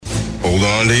Hold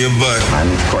on to your butt.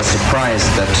 I'm, of course, surprised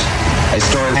that a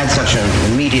story had such an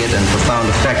immediate and profound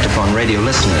effect upon radio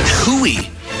listeners.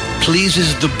 Hooey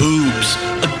pleases the boobs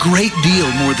a great deal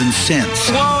more than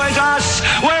sense. Woe is us!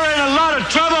 We're in a lot of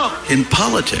trouble! In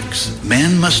politics,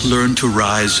 man must learn to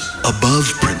rise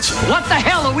above principle. What the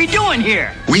hell are we doing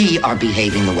here? We are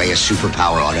behaving the way a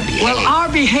superpower ought to behave. Well,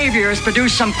 our behavior has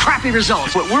produced some crappy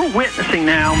results. What we're witnessing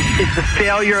now is the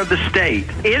failure of the state.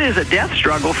 It is a death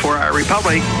struggle for our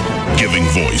republic. Giving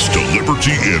voice to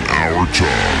liberty in our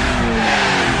time.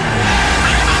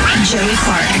 Joey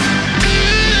Clark.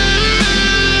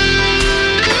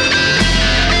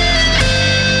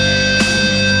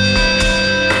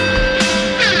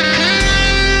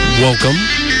 Welcome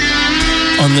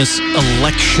on this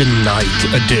election night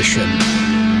edition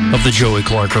of the Joey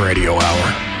Clark Radio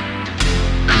Hour.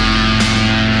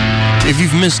 If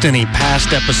you've missed any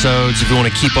past episodes, if you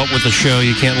want to keep up with the show,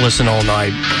 you can't listen all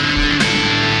night,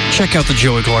 check out the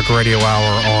Joey Clark Radio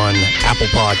Hour on Apple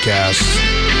Podcasts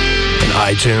and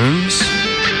iTunes.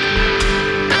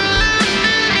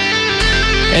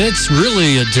 And it's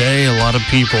really a day a lot of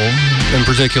people, in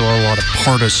particular a lot of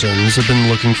partisans, have been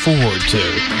looking forward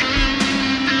to.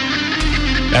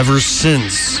 Ever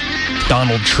since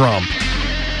Donald Trump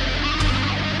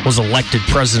was elected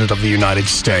President of the United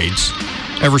States,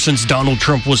 ever since Donald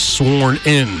Trump was sworn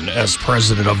in as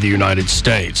President of the United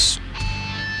States,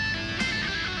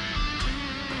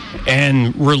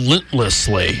 and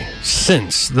relentlessly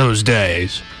since those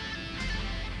days,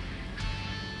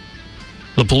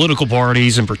 the political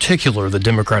parties, in particular the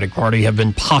Democratic Party, have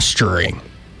been posturing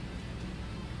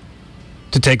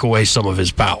to take away some of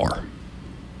his power.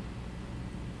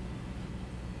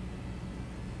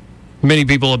 Many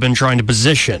people have been trying to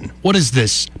position, what is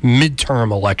this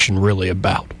midterm election really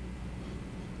about?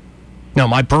 Now,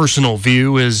 my personal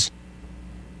view is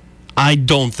I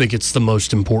don't think it's the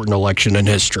most important election in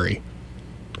history.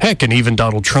 Heck, and even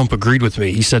Donald Trump agreed with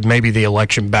me. He said maybe the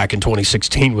election back in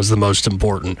 2016 was the most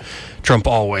important. Trump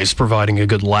always providing a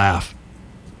good laugh.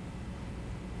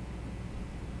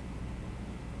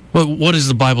 But what does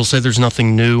the Bible say? There's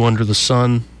nothing new under the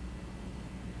sun.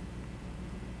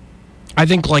 I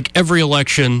think like every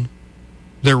election,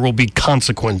 there will be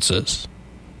consequences.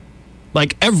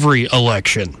 Like every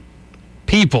election,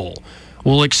 people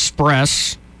will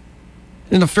express,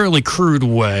 in a fairly crude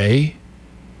way,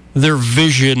 their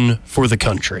vision for the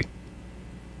country.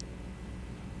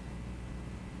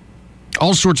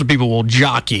 All sorts of people will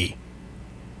jockey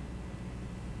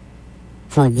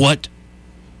for what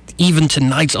even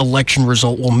tonight's election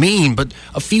result will mean, but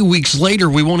a few weeks later,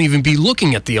 we won't even be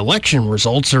looking at the election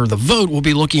results or the vote. We'll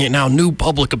be looking at now new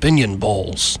public opinion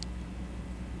polls.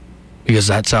 Because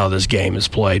that's how this game is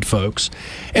played, folks.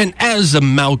 And as a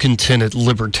malcontented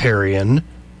libertarian,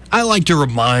 I like to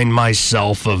remind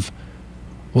myself of,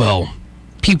 well,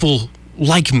 people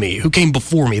like me who came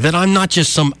before me, that I'm not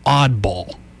just some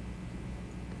oddball.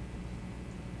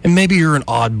 And maybe you're an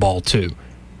oddball too,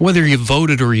 whether you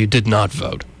voted or you did not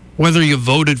vote. Whether you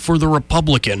voted for the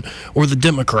Republican or the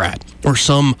Democrat or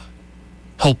some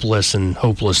helpless and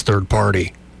hopeless third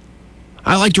party.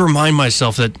 I like to remind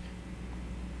myself that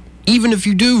even if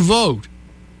you do vote,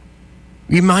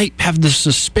 you might have the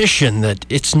suspicion that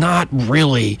it's not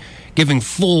really giving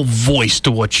full voice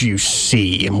to what you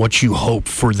see and what you hope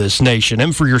for this nation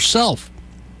and for yourself.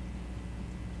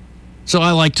 So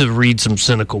I like to read some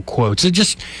cynical quotes.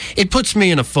 It puts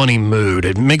me in a funny mood.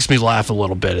 It makes me laugh a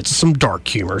little bit. It's some dark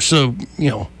humor. So,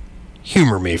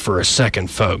 humor me for a second,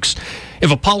 folks. If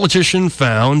a politician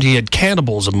found he had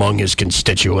cannibals among his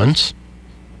constituents,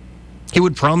 he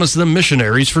would promise them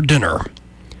missionaries for dinner.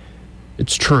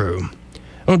 It's true.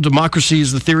 Democracy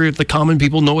is the theory that the common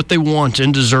people know what they want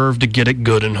and deserve to get it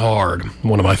good and hard.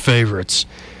 One of my favorites.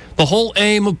 The whole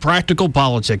aim of practical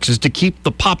politics is to keep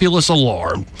the populace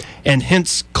alarmed and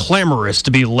hence clamorous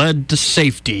to be led to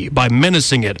safety by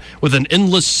menacing it with an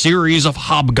endless series of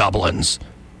hobgoblins,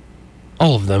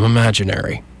 all of them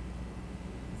imaginary.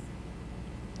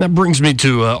 That brings me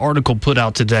to an article put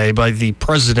out today by the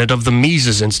president of the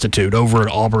Mises Institute over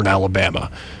at Auburn, Alabama,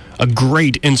 a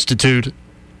great institute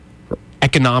for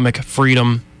economic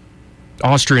freedom,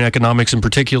 Austrian economics in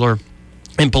particular,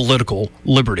 and political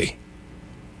liberty.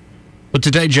 But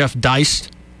today, Jeff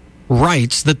Deist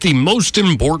writes that the most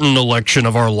important election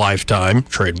of our lifetime,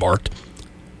 trademarked,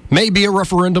 may be a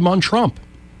referendum on Trump,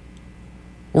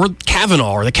 or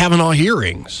Kavanaugh, or the Kavanaugh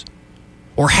hearings,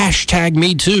 or hashtag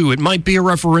Me Too. It might be a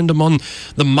referendum on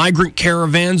the migrant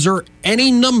caravans, or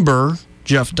any number,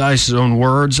 Jeff Deist's own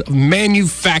words, of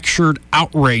manufactured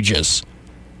outrages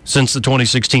since the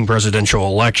 2016 presidential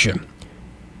election.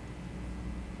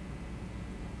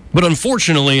 But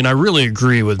unfortunately, and I really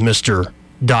agree with Mr.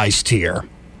 Deist here,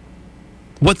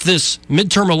 what this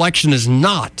midterm election is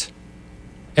not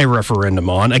a referendum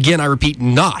on, again, I repeat,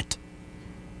 not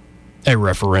a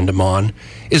referendum on,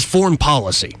 is foreign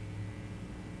policy.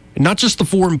 And not just the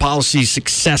foreign policy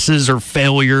successes or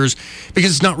failures,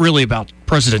 because it's not really about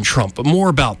President Trump, but more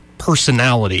about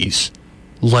personalities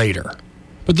later.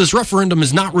 But this referendum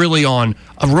is not really on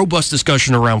a robust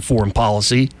discussion around foreign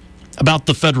policy, about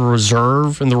the Federal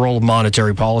Reserve and the role of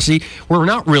monetary policy. We're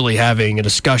not really having a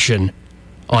discussion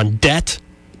on debt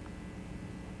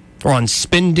or on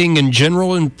spending in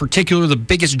general, in particular the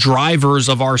biggest drivers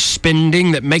of our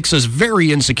spending that makes us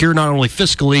very insecure, not only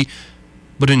fiscally,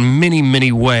 but in many,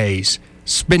 many ways,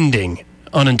 spending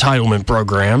on entitlement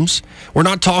programs. We're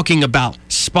not talking about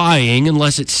spying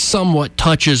unless it somewhat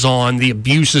touches on the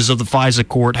abuses of the FISA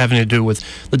court having to do with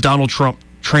the Donald Trump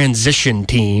transition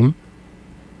team.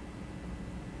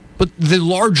 But the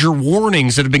larger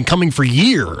warnings that have been coming for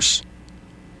years,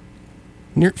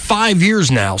 near 5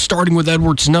 years now, starting with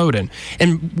Edward Snowden,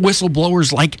 and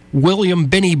whistleblowers like William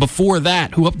Binney before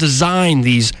that, who helped design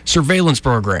these surveillance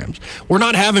programs. We're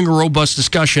not having a robust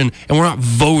discussion, and we're not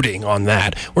voting on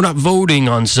that. We're not voting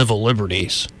on civil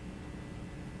liberties.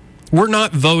 We're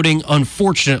not voting,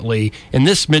 unfortunately, in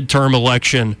this midterm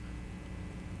election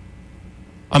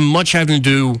on much having to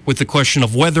do with the question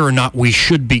of whether or not we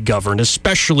should be governed,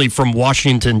 especially from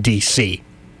Washington, D.C.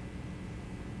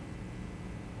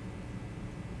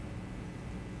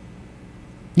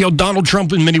 You know, Donald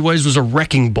Trump in many ways was a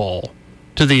wrecking ball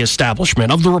to the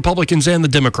establishment of the Republicans and the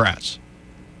Democrats.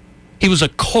 He was a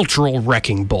cultural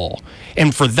wrecking ball.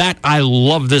 And for that, I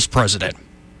love this president.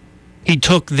 He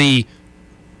took the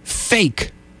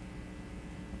fake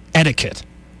etiquette.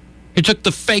 He took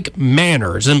the fake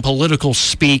manners and political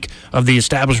speak of the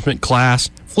establishment class,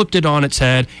 flipped it on its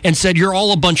head, and said, you're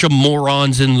all a bunch of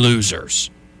morons and losers.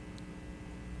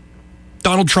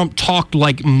 Donald Trump talked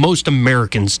like most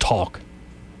Americans talk.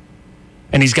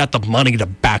 And he's got the money to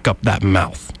back up that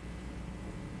mouth.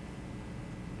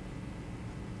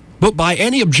 But by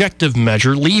any objective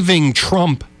measure, leaving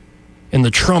Trump and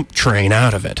the Trump train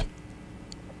out of it,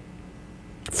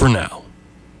 for now.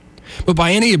 But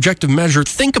by any objective measure,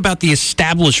 think about the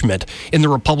establishment in the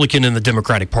Republican and the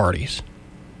Democratic parties.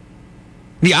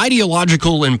 The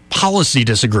ideological and policy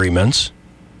disagreements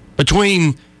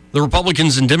between the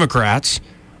Republicans and Democrats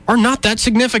are not that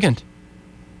significant.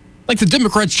 Like the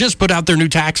Democrats just put out their new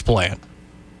tax plan.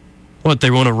 What,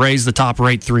 they want to raise the top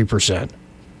rate 3%.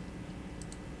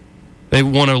 They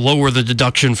want to lower the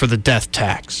deduction for the death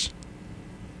tax.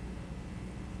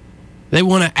 They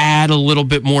want to add a little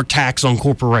bit more tax on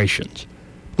corporations.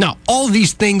 Now, all of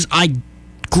these things I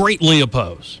greatly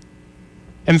oppose.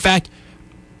 In fact,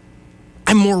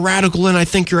 I'm more radical than I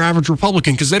think your average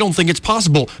Republican because they don't think it's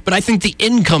possible. But I think the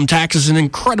income tax is an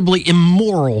incredibly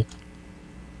immoral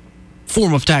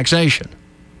form of taxation.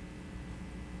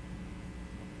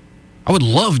 I would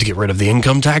love to get rid of the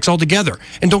income tax altogether.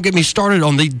 And don't get me started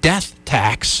on the death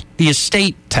tax, the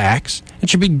estate tax. It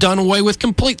should be done away with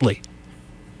completely.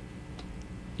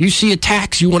 You see a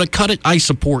tax, you want to cut it, I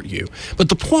support you. But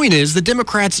the point is, the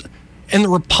Democrats and the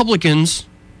Republicans,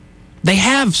 they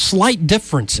have slight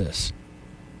differences.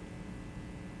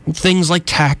 Things like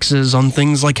taxes, on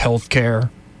things like health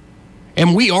care.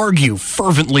 And we argue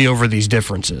fervently over these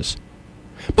differences.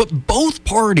 But both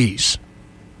parties,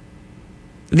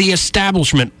 the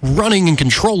establishment running and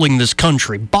controlling this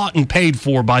country, bought and paid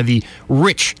for by the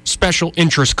rich special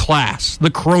interest class,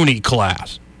 the crony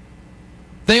class,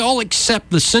 they all accept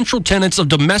the central tenets of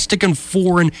domestic and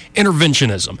foreign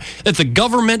interventionism, that the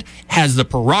government has the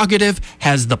prerogative,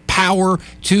 has the power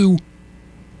to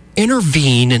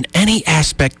intervene in any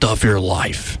aspect of your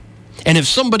life. And if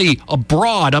somebody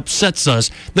abroad upsets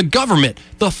us, the government,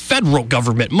 the federal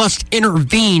government, must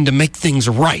intervene to make things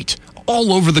right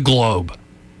all over the globe.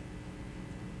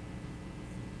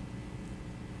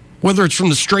 Whether it's from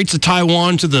the Straits of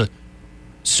Taiwan to the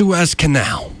Suez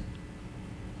Canal,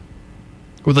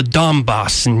 or the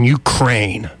Donbass in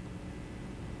Ukraine,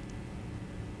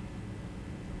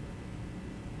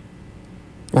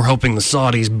 or helping the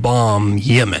Saudis bomb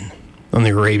Yemen on the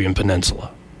Arabian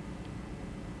Peninsula.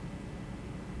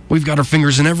 We've got our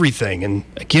fingers in everything, and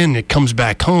again, it comes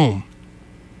back home.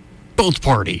 Both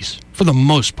parties, for the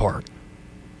most part,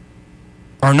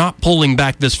 are not pulling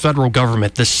back this federal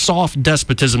government, this soft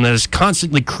despotism that is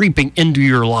constantly creeping into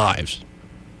your lives.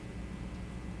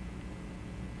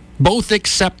 Both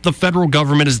accept the federal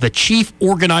government as the chief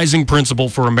organizing principle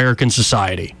for American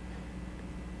society.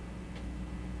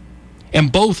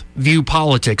 And both view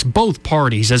politics, both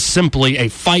parties, as simply a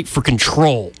fight for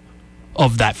control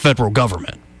of that federal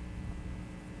government.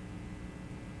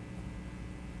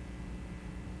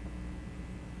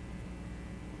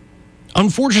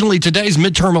 Unfortunately, today's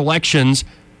midterm elections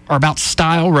are about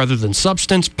style rather than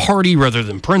substance, party rather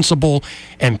than principle,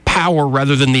 and power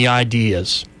rather than the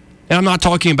ideas. And I'm not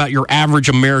talking about your average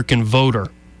American voter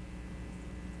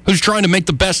who's trying to make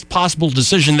the best possible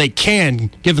decision they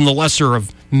can, given the lesser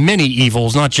of many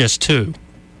evils, not just two.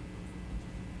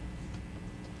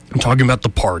 I'm talking about the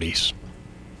parties.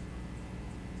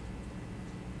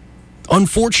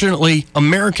 Unfortunately,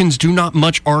 Americans do not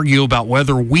much argue about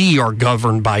whether we are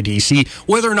governed by D.C.,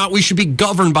 whether or not we should be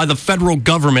governed by the federal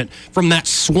government from that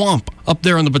swamp up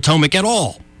there in the Potomac at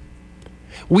all.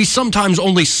 We sometimes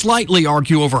only slightly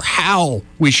argue over how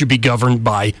we should be governed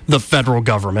by the federal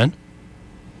government.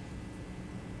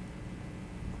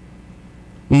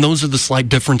 And those are the slight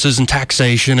differences in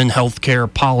taxation and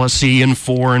healthcare policy and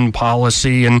foreign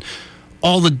policy and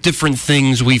all the different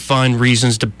things we find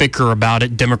reasons to bicker about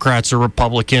it, Democrats or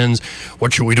Republicans.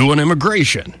 What should we do on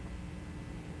immigration?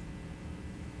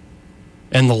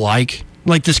 And the like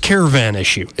this caravan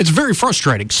issue. It's very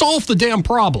frustrating. Solve the damn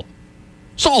problem.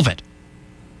 Solve it.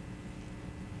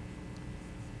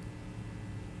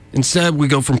 Instead, we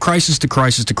go from crisis to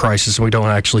crisis to crisis, and we don't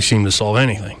actually seem to solve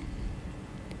anything.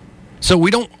 So we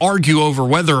don't argue over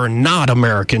whether or not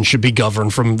Americans should be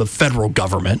governed from the federal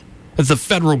government. That the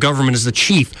federal government is the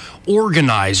chief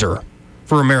organizer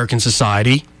for American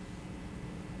society.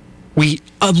 We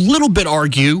a little bit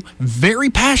argue, very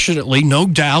passionately, no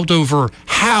doubt, over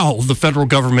how the federal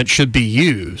government should be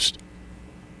used.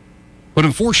 But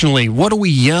unfortunately, what do we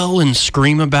yell and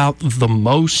scream about the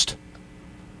most?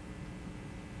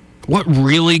 What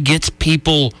really gets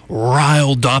people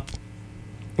riled up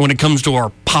when it comes to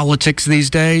our politics these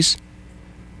days?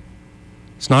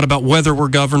 It's not about whether we're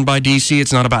governed by D.C.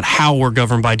 It's not about how we're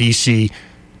governed by D.C.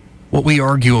 What we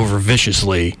argue over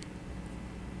viciously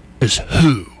is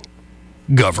who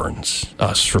governs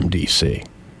us from D.C.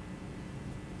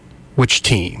 Which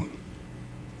team?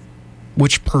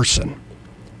 Which person?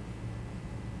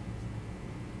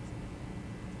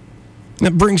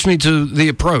 That brings me to the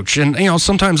approach. And,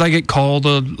 sometimes I get called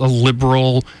a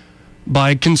liberal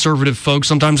by conservative folks.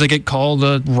 Sometimes I get called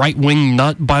a right-wing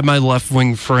nut by my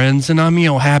left-wing friends, and I'm,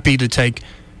 happy to take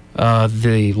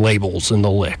the labels and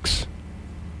the licks.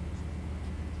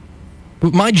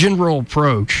 But my general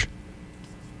approach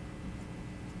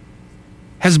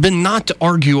has been not to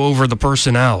argue over the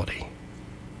personality.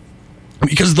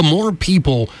 Because the more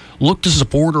people look to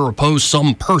support or oppose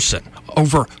some person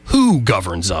over who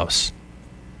governs us,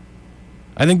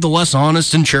 I think the less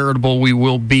honest and charitable we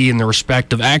will be in the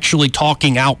respect of actually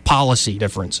talking out policy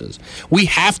differences. We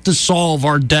have to solve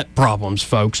our debt problems,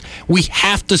 folks. We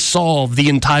have to solve the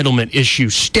entitlement issue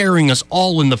staring us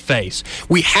all in the face.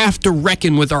 We have to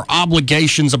reckon with our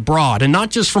obligations abroad, and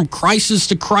not just from crisis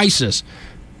to crisis,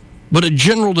 but a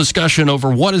general discussion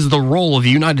over what is the role of the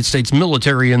United States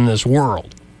military in this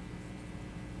world.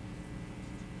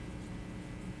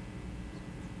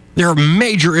 There are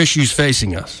major issues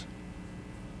facing us.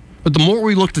 But the more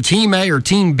we look to Team A or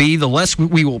Team B, the less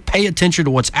we will pay attention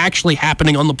to what's actually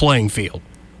happening on the playing field.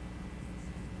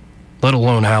 Let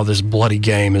alone how this bloody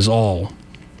game is all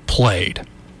played.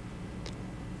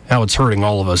 How it's hurting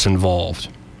all of us involved.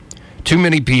 Too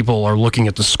many people are looking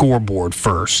at the scoreboard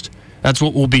first. That's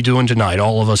what we'll be doing tonight,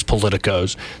 all of us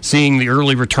politicos. Seeing the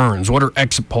early returns. What are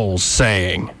exit polls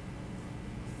saying?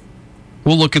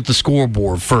 We'll look at the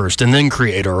scoreboard first and then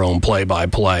create our own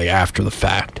play-by-play after the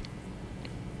fact.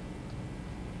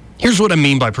 Here's what I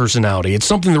mean by personality. It's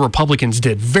something the Republicans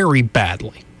did very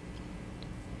badly.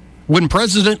 When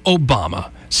President Obama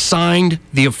signed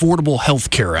the Affordable Health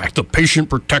Care Act, the Patient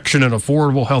Protection and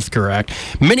Affordable Health Care Act,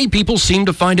 many people seem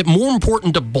to find it more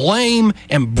important to blame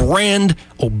and brand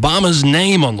Obama's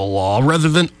name on the law rather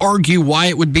than argue why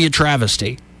it would be a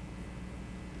travesty.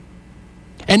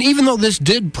 And even though this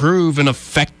did prove an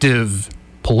effective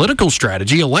political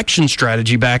strategy, election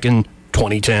strategy back in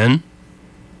 2010,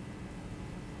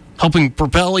 helping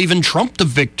propel even Trump to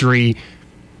victory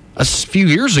a few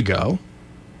years ago,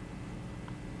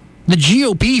 the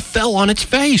GOP fell on its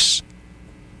face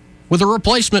with a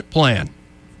replacement plan.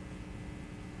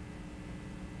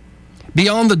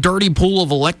 Beyond the dirty pool of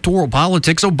electoral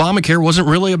politics, Obamacare wasn't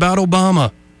really about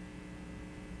Obama.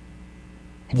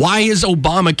 Why is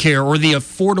Obamacare or the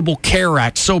Affordable Care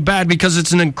Act so bad? Because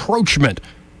it's an encroachment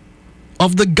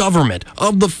of the government,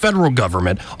 of the federal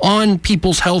government, on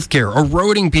people's health care,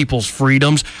 eroding people's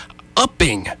freedoms,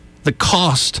 upping the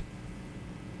cost.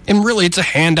 And really, it's a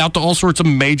handout to all sorts of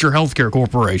major healthcare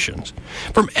corporations.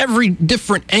 From every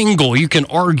different angle, you can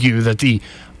argue that the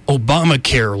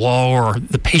Obamacare law or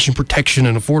the Patient Protection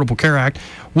and Affordable Care Act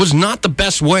was not the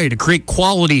best way to create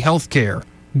quality health care,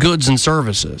 goods and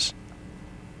services.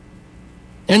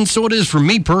 And so it is for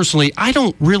me personally. I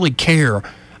don't really care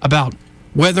about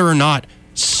whether or not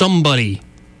somebody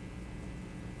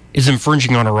is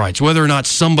infringing on our rights, whether or not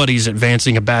somebody's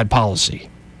advancing a bad policy.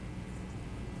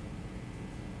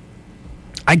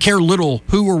 I care little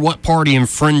who or what party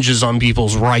infringes on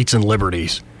people's rights and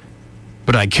liberties,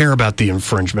 but I care about the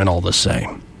infringement all the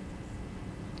same.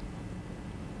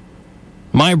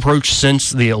 My approach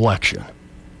since the election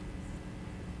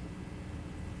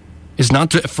is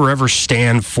not to forever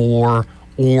stand for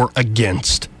or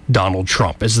against Donald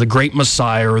Trump as the great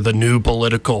messiah or the new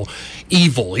political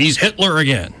evil. He's Hitler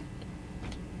again.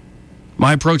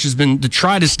 My approach has been to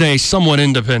try to stay somewhat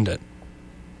independent,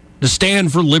 to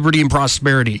stand for liberty and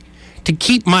prosperity, to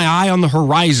keep my eye on the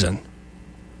horizon,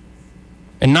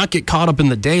 and not get caught up in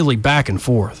the daily back and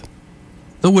forth.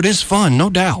 Though it is fun, no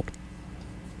doubt.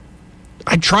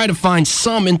 I try to find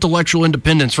some intellectual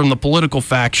independence from the political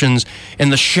factions in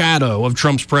the shadow of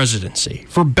Trump's presidency,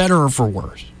 for better or for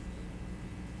worse.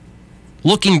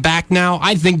 Looking back now,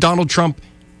 I think Donald Trump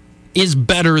is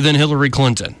better than Hillary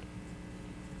Clinton.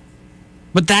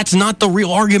 But that's not the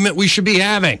real argument we should be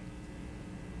having.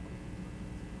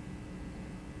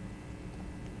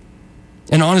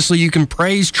 And honestly, you can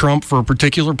praise Trump for a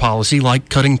particular policy like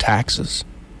cutting taxes,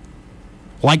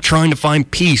 like trying to find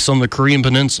peace on the Korean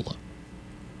Peninsula,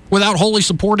 without wholly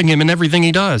supporting him in everything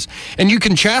he does. And you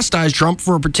can chastise Trump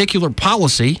for a particular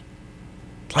policy,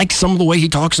 like some of the way he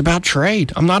talks about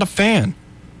trade. I'm not a fan.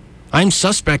 I'm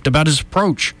suspect about his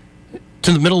approach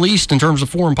to the Middle East in terms of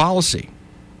foreign policy.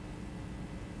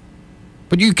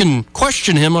 But you can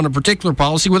question him on a particular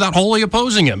policy without wholly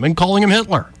opposing him and calling him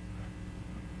Hitler.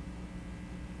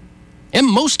 And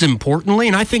most importantly,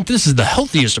 and I think this is the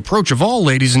healthiest approach of all,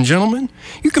 ladies and gentlemen,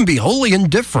 you can be wholly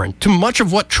indifferent to much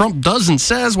of what Trump does and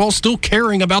says while still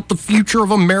caring about the future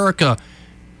of America.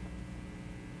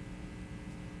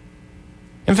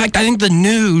 In fact, I think the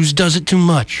news does it too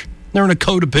much. They're in a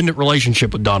codependent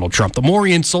relationship with Donald Trump. The more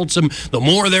he insults him, the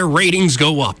more their ratings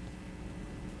go up.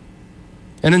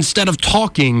 And instead of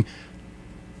talking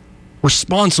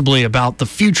responsibly about the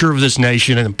future of this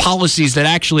nation and policies that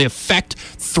actually affect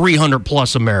 300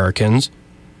 plus Americans,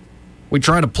 we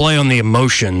try to play on the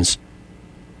emotions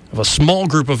of a small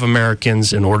group of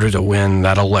Americans in order to win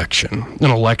that election,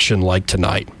 an election like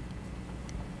tonight.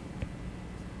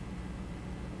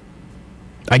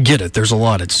 I get it, there's a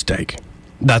lot at stake.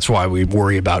 That's why we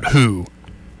worry about who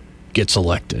gets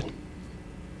elected.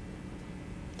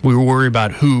 We worry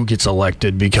about who gets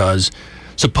elected because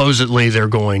supposedly they're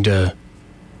going to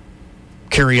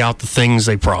carry out the things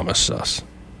they promised us.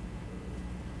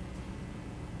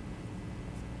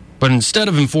 But instead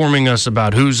of informing us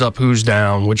about who's up, who's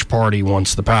down, which party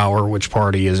wants the power, which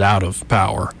party is out of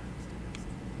power,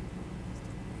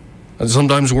 I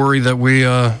sometimes worry that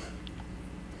we're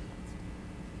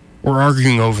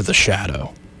arguing over the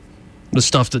shadow, the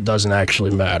stuff that doesn't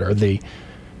actually matter, the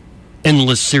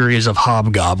endless series of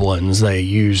hobgoblins they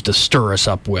use to stir us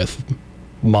up with,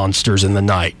 monsters in the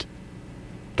night,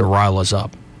 to rile us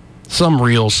up. Some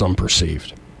real, some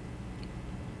perceived.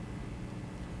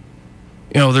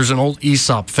 You know, there's an old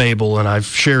Aesop fable, and I've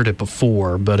shared it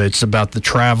before, but it's about the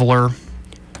traveler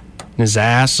and his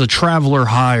ass. A traveler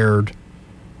hired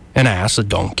an ass, a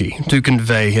donkey, to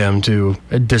convey him to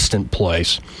a distant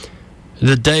place.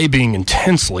 The day being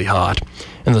intensely hot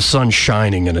and the sun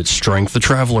shining in its strength, the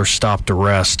traveler stopped to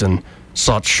rest and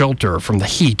sought shelter from the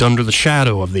heat under the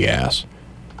shadow of the ass.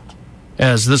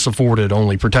 As this afforded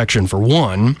only protection for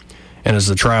one, and as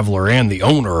the traveler and the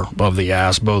owner of the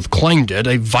ass both claimed it,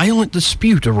 a violent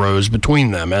dispute arose between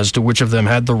them as to which of them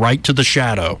had the right to the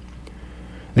shadow.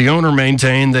 The owner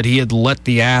maintained that he had let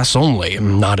the ass only,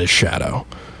 not his shadow.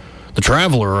 The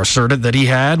traveler asserted that he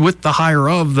had, with the hire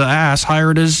of the ass,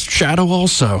 hired his shadow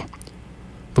also.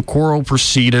 The quarrel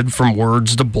proceeded from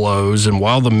words to blows, and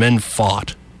while the men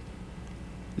fought,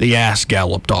 the ass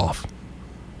galloped off.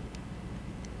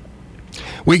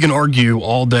 We can argue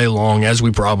all day long, as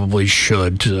we probably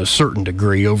should to a certain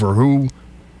degree, over who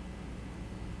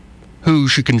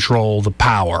should control the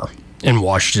power in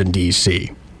Washington,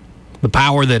 D.C. The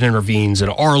power that intervenes in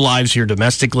our lives here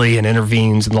domestically and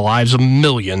intervenes in the lives of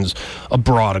millions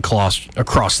abroad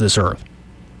across this earth.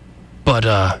 But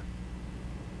at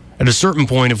a certain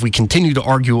point, if we continue to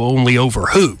argue only over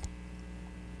who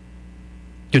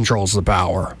controls the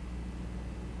power,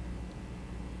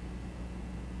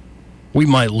 we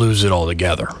might lose it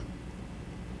altogether.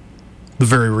 The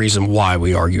very reason why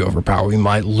we argue over power. We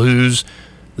might lose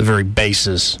the very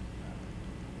basis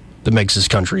that makes this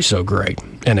country so great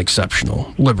and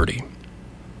exceptional, liberty,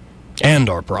 and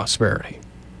our prosperity.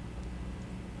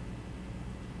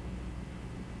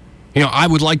 I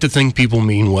would like to think people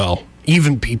mean well,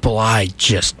 even people I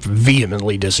just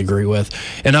vehemently disagree with.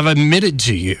 And I've admitted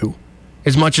to you,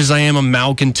 as much as I am a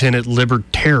malcontented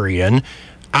libertarian,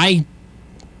 I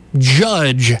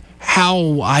judge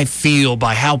how I feel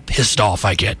by how pissed off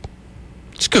I get.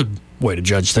 It's a good way to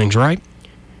judge things, right?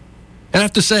 And I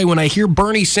have to say, when I hear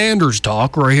Bernie Sanders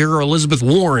talk, or I hear Elizabeth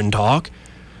Warren talk,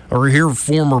 or I hear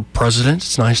former presidents,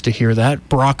 it's nice to hear that,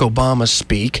 Barack Obama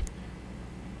speak,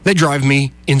 they drive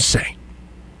me insane.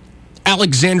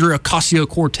 Alexandria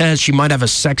Ocasio-Cortez, she might have a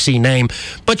sexy name,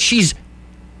 but she's,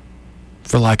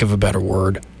 for lack of a better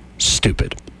word,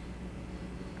 stupid.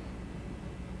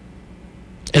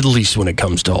 At least when it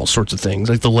comes to all sorts of things,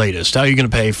 like the latest. How are you going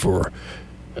to pay for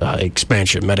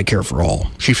expansion, Medicare for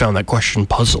all? She found that question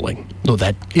puzzling. No,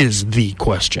 that is the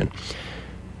question.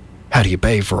 How do you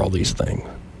pay for all these things?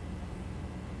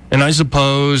 And I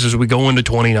suppose as we go into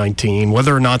 2019,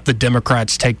 whether or not the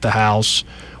Democrats take the House,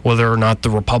 whether or not the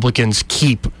Republicans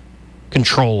keep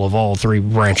control of all three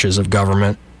branches of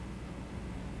government,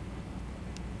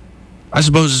 I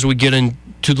suppose as we get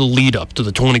into the lead up to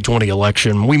the 2020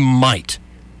 election, we might,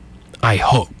 I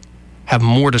hope, have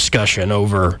more discussion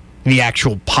over the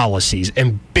actual policies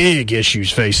and big issues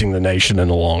facing the nation in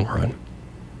the long run.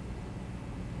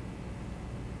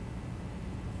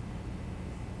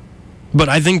 But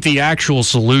I think the actual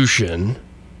solution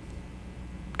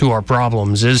to our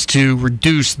problems is to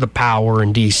reduce the power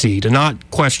in D.C., to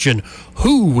not question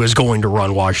who is going to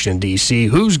run Washington, D.C.,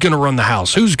 who's going to run the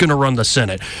House, who's going to run the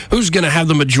Senate, who's going to have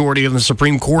the majority of the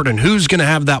Supreme Court, and who's going to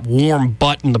have that warm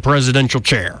butt in the presidential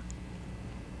chair.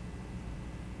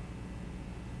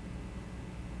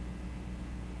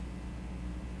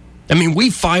 I mean, we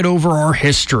fight over our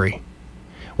history.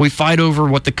 We fight over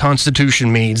what the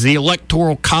Constitution means, the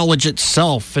Electoral College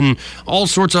itself, and all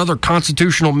sorts of other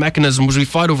constitutional mechanisms. We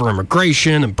fight over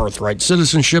immigration and birthright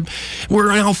citizenship.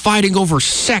 We're now fighting over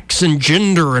sex and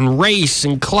gender and race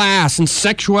and class and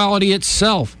sexuality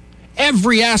itself.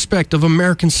 Every aspect of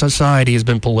American society has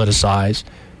been politicized.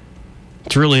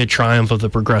 It's really a triumph of the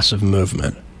progressive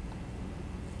movement.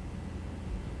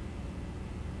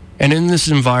 And in this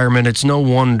environment, it's no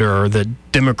wonder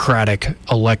that democratic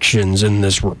elections in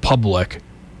this republic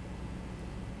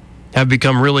have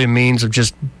become really a means of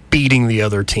just beating the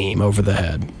other team over the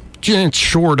head. It's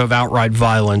short of outright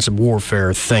violence and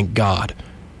warfare, thank God.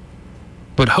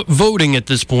 But voting at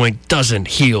this point doesn't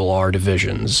heal our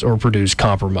divisions or produce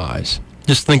compromise.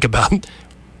 Just think about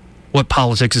what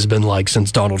politics has been like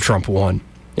since Donald Trump won.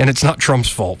 And it's not Trump's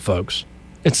fault, folks.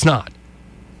 It's not.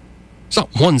 It's not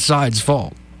one side's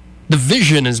fault.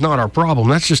 Division is not our problem.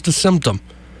 That's just a symptom.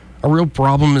 Our real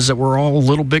problem is that we're all a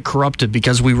little bit corrupted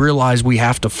because we realize we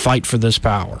have to fight for this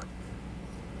power.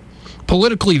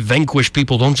 Politically vanquished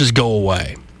people don't just go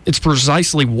away. It's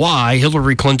precisely why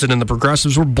Hillary Clinton and the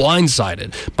progressives were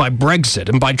blindsided by Brexit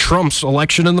and by Trump's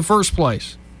election in the first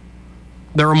place.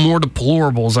 There are more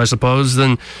deplorables, I suppose,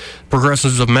 than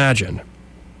progressives imagine.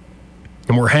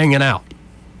 And we're hanging out.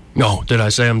 No, did I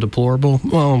say I'm deplorable?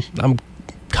 Well, I'm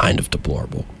kind of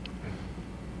deplorable.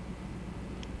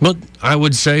 But I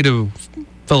would say to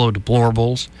fellow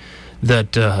deplorables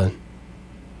that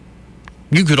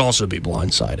you could also be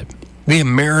blindsided. The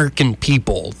American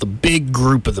people, the big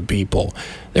group of the people,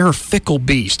 they're a fickle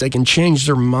beast. They can change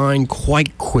their mind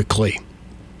quite quickly.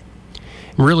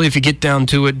 And really, if you get down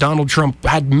to it, Donald Trump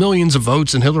had millions of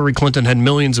votes and Hillary Clinton had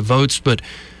millions of votes, but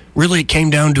really it came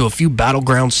down to a few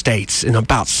battleground states, and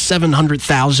about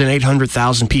 700,000,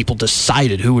 800,000 people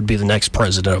decided who would be the next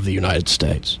president of the United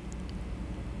States.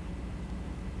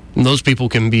 And those people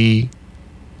can be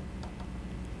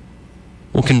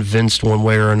convinced one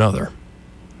way or another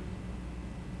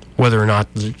whether or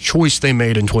not the choice they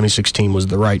made in 2016 was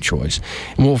the right choice.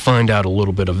 And we'll find out a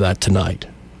little bit of that tonight.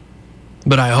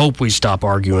 But I hope we stop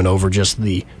arguing over just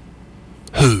the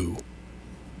who.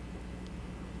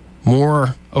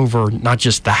 More over not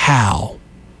just the how.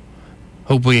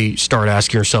 Hope we start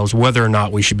asking ourselves whether or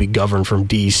not we should be governed from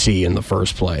D.C. in the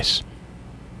first place.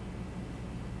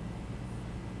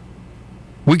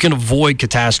 We can avoid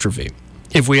catastrophe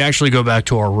if we actually go back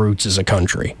to our roots as a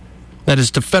country. That is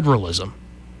to federalism,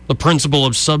 the principle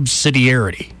of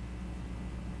subsidiarity.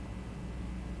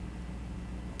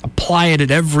 Apply it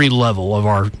at every level of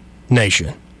our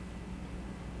nation.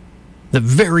 That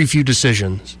very few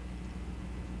decisions,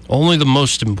 only the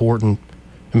most important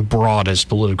and broadest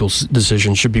political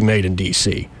decisions should be made in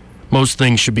D.C. Most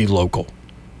things should be local.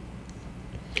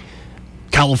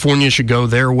 California should go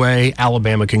their way.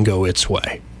 Alabama can go its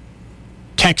way.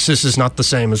 Texas is not the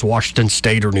same as Washington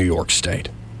State or New York State.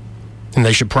 And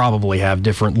they should probably have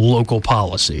different local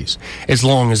policies as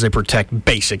long as they protect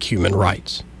basic human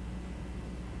rights.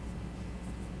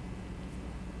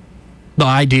 The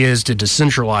idea is to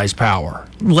decentralize power.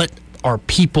 Let our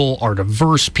people, our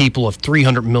diverse people of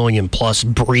 300 million plus,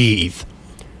 breathe.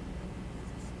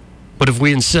 But if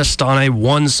we insist on a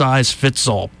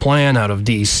one-size-fits-all plan out of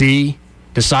D.C.,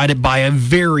 decided by a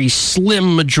very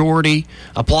slim majority,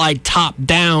 applied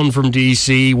top-down from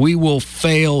D.C., we will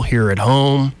fail here at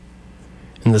home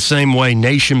in the same way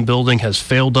nation building has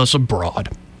failed us abroad.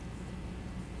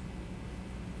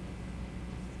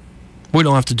 We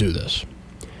don't have to do this.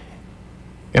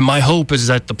 And my hope is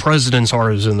that the president's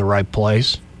heart is in the right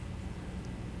place.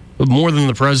 But more than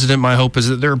the president, my hope is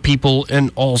that there are people in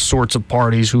all sorts of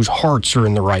parties whose hearts are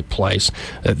in the right place.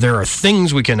 That there are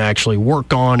things we can actually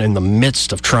work on in the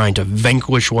midst of trying to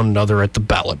vanquish one another at the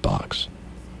ballot box.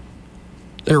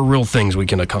 There are real things we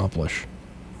can accomplish.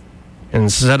 And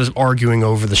instead of arguing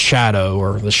over the shadow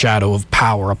or the shadow of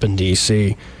power up in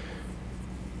D.C.,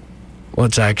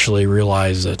 let's actually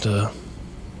realize that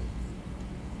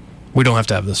we don't have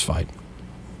to have this fight.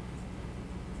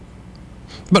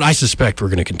 But I suspect we're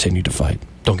going to continue to fight.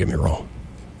 Don't get me wrong.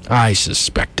 I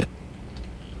suspect it.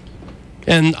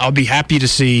 And I'll be happy to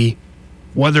see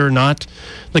whether or not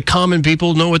the common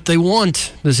people know what they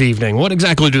want this evening. What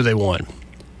exactly do they want?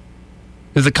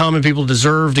 Do the common people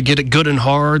deserve to get it good and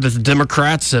hard that the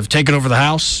Democrats have taken over the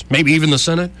House, maybe even the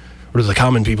Senate? Or do the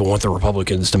common people want the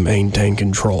Republicans to maintain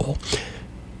control?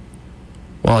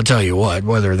 Well, I'll tell you what,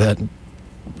 whether that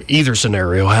either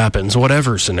scenario happens,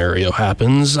 whatever scenario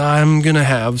happens, I'm going to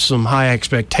have some high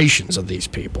expectations of these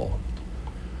people.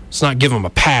 Let's not give them a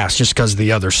pass just because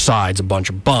the other side's a bunch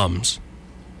of bums.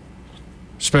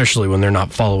 Especially when they're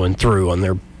not following through on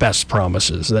their best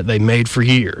promises that they made for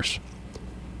years.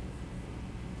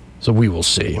 So we will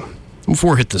see.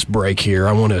 Before I hit this break here,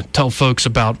 I want to tell folks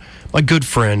about my good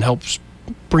friend, helps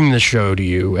bring the show to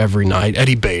you every night,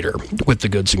 Eddie Bader with the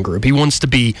Goodson Group. He wants to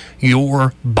be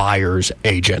your buyer's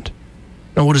agent.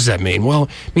 Now, what does that mean? Well,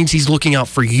 it means he's looking out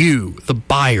for you, the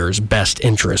buyer's best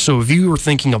interest. So if you are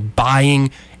thinking of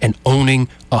buying and owning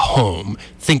a home,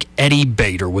 think Eddie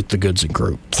Bader with the Goodson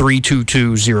Group,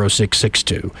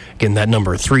 322-0662. Again, that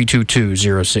number,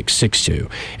 322-0662.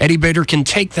 Eddie Bader can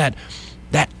take that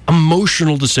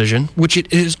emotional decision, which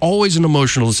it is always an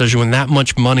emotional decision when that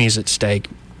much money is at stake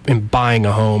in buying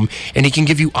a home, and he can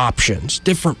give you options,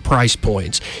 different price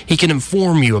points. He can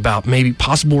inform you about maybe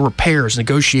possible repairs,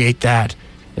 negotiate that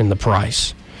in the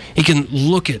price. He can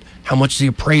look at how much the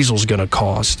appraisal is going to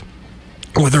cost,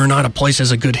 whether or not a place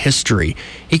has a good history.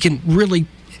 He can really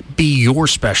be your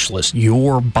specialist,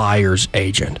 your buyer's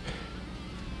agent.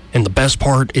 And the best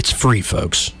part, it's free,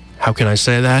 folks. How can I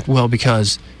say that? Well,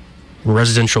 because in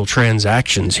residential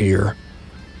transactions here,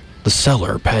 the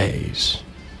seller pays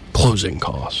closing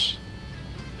costs.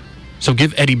 So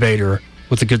give Eddie Bader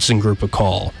with the Goodson Group a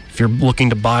call. If you're looking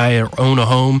to buy or own a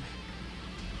home,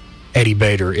 Eddie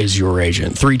Bader is your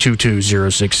agent.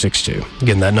 322-0662.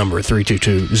 Again, that number,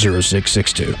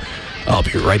 322-0662. I'll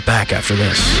be right back after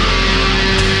this.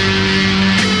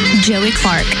 Joey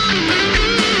Clark.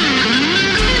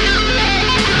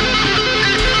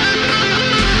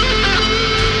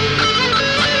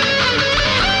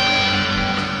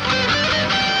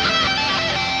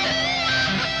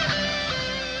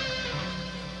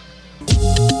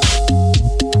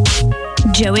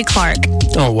 Joey Clark.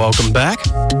 Oh, welcome back.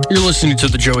 You're listening to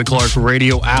the Joey Clark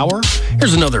Radio Hour.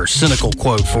 Here's another cynical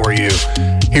quote for you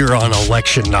here on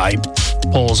election night.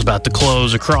 Polls about to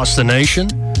close across the nation.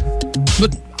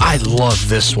 But I love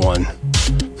this one.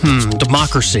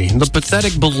 Democracy, the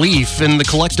pathetic belief in the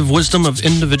collective wisdom of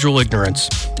individual ignorance.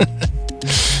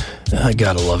 I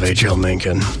gotta love H.L.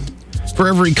 Mencken. For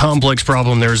every complex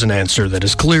problem, there's an answer that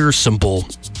is clear, simple,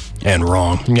 and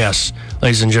wrong. Yes,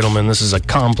 ladies and gentlemen, this is a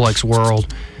complex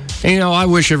world. And, I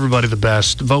wish everybody the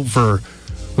best. Vote for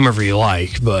whomever you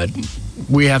like, but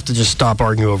we have to just stop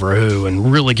arguing over who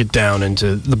and really get down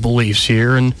into the beliefs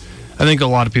here. And I think a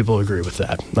lot of people agree with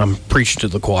that. I'm preaching to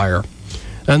the choir.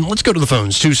 And let's go to the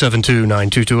phones,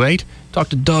 272-9228. Talk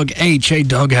to Doug H. Hey,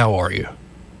 Doug, how are you?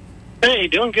 Hey,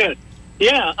 doing good.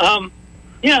 Yeah,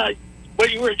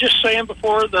 what you were just saying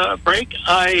before the break,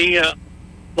 I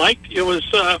liked. It was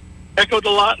echoed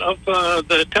a lot of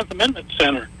the 10th Amendment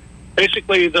Center.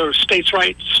 Basically, the states'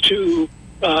 rights to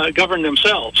govern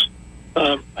themselves.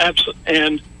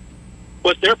 And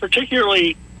what they're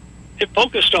particularly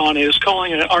focused on is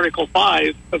calling it Article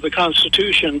 5 of the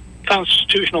Constitutional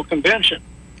Convention.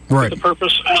 Right. For the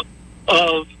purpose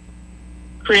of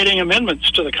creating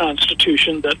amendments to the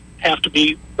Constitution that have to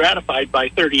be ratified by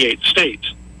 38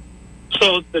 states.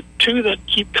 So the two that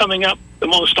keep coming up the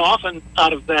most often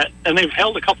out of that, and they've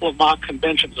held a couple of mock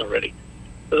conventions already,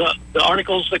 the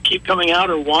articles that keep coming out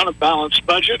are, one, a balanced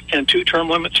budget and 2 term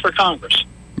limits for Congress.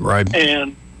 Right.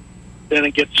 And then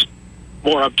it gets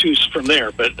more obtuse from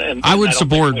there. But I would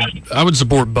support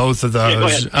both of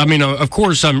those. Yeah, I mean, of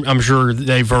course, I'm sure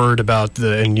they've heard about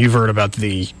and you've heard about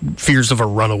the fears of a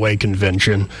runaway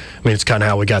convention. I mean, it's kind of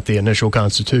how we got the initial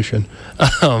Constitution.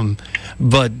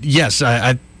 But yes,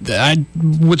 I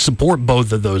would support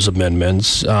both of those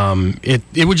amendments.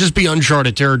 It would just be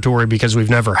uncharted territory because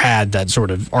we've never had that sort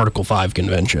of Article 5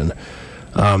 convention.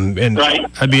 And right.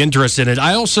 I'd be interested in it.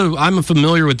 I'm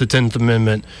familiar with the 10th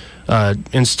Amendment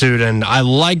Institute, and I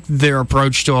like their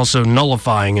approach to also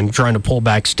nullifying and trying to pull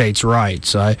back states'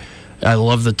 rights. I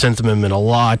love the 10th Amendment a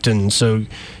lot, and so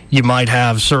you might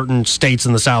have certain states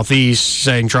in the Southeast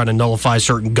trying to nullify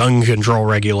certain gun control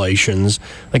regulations,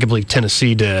 like I believe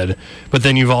Tennessee did. But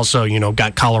then you've also,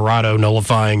 got Colorado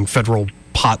nullifying federal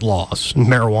pot laws and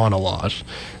marijuana laws.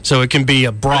 So it can be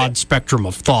a broad spectrum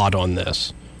of thought on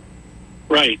this.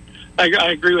 Right.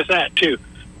 I agree with that, too.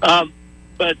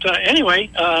 But anyway,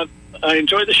 I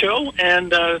enjoyed the show,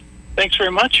 and thanks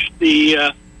very much.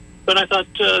 But I thought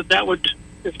that would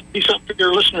be something for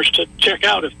your listeners to check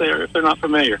out if they're not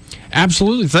familiar.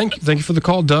 Absolutely. Thank you for the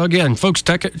call, Doug. Yeah, and folks,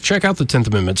 check out the 10th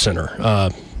Amendment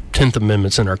Center. 10th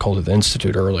Amendment Center, I called it the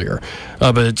Institute earlier.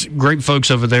 But it's great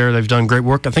folks over there. They've done great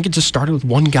work. I think it just started with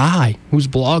one guy who's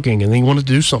blogging, and he wanted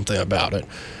to do something about it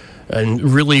and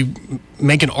really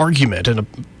make an argument in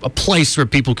a place where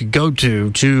people could go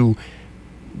to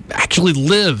actually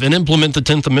live and implement the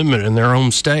 10th Amendment in their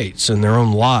own states and their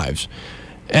own lives.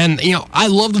 And, I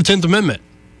love the 10th Amendment.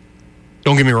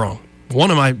 Don't get me wrong.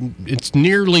 It's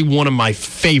nearly one of my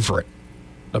favorite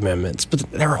amendments, but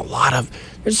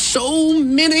there's so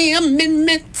many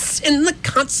amendments in the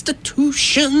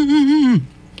Constitution.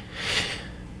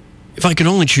 If I could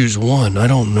only choose one, I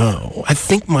don't know. I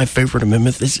think my favorite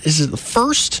amendment is it the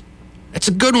first? It's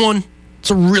a good one.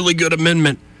 It's a really good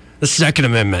amendment. The Second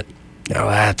Amendment. Now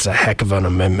that's a heck of an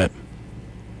amendment.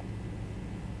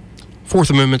 Fourth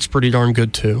Amendment's pretty darn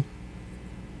good too.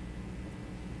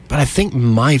 But I think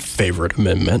my favorite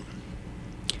amendment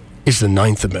is the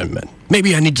Ninth Amendment.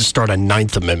 Maybe I need to start a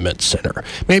Ninth Amendment Center.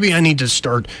 Maybe I need to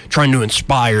start trying to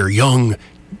inspire young,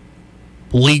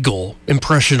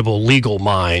 impressionable legal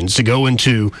minds to go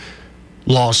into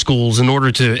law schools in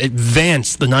order to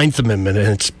advance the Ninth Amendment and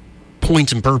its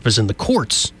point and purpose in the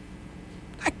courts.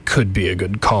 That could be a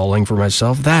good calling for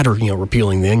myself. That or,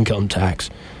 repealing the income tax.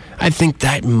 I think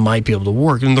that might be able to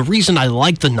work. And the reason I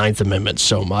like the Ninth Amendment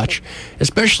so much,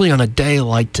 especially on a day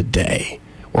like today,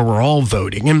 where we're all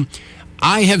voting, and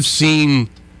I have seen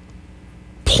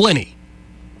plenty,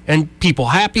 and people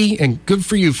happy, and good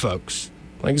for you folks.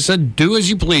 Like I said, do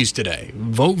as you please today.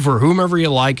 Vote for whomever you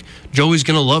like. Joey's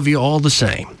going to love you all the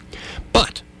same.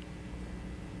 But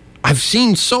I've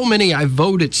seen so many I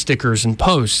voted stickers and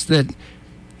posts that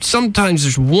sometimes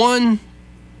there's one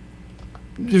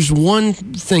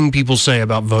thing people say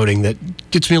about voting that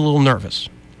gets me a little nervous.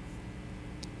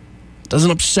 It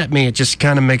doesn't upset me. It just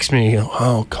kind of makes me,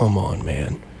 oh, come on,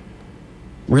 man.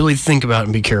 Really think about it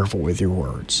and be careful with your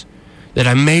words. That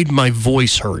I made my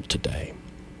voice heard today.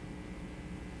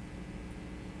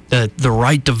 That the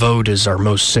right to vote is our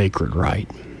most sacred right.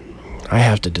 I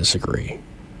have to disagree.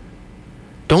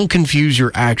 Don't confuse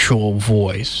your actual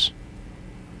voice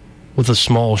with a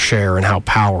small share in how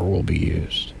power will be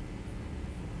used.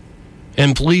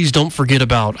 And please don't forget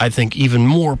about, I think, even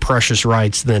more precious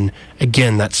rights than,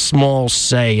 again, that small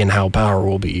say in how power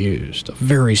will be used. A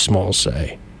very small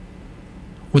say.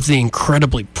 With the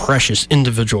incredibly precious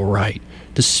individual right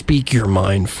to speak your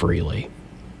mind freely.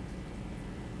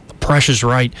 The precious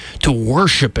right to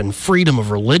worship and freedom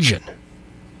of religion.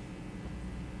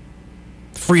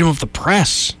 Freedom of the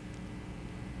press.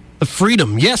 The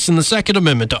freedom, yes, in the Second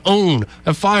Amendment, to own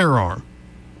a firearm.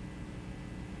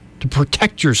 To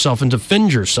protect yourself and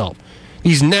defend yourself.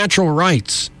 These natural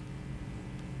rights.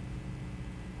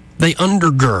 They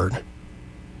undergird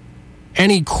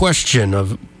any question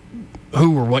of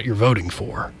who or what you're voting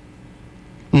for.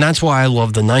 And that's why I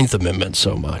love the Ninth Amendment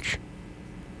so much.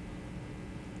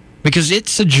 Because it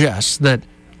suggests that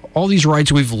all these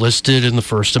rights we've listed in the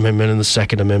First Amendment and the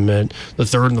Second Amendment, the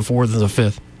Third and the Fourth and the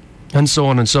Fifth, and so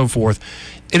on and so forth,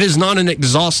 it is not an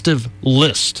exhaustive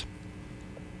list.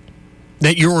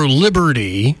 That your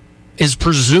liberty is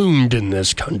presumed in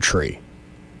this country.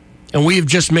 And we have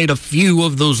just made a few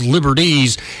of those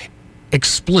liberties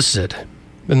explicit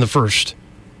in the first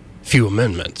few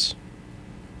amendments.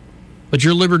 But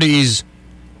your liberties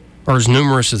are as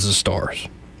numerous as the stars.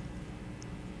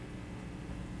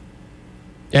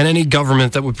 And any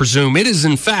government that would presume it is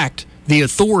in fact the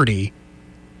authority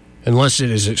unless it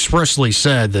is expressly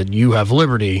said that you have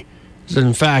liberty, is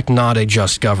in fact not a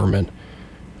just government.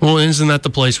 Well, isn't that the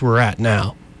place we're at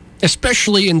now?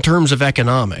 Especially in terms of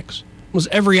economics. Because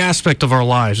every aspect of our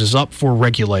lives is up for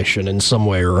regulation in some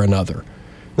way or another.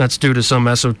 That's due to some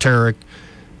esoteric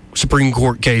Supreme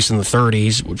Court case in the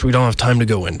 30s, which we don't have time to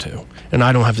go into, and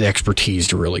I don't have the expertise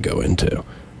to really go into.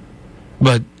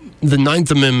 But the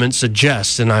Ninth Amendment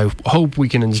suggests, and I hope we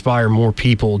can inspire more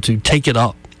people to take it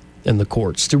up in the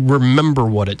courts, to remember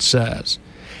what it says,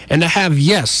 and to have,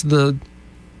 yes, the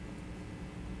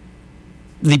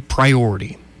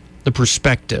priority, the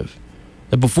perspective,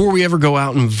 that before we ever go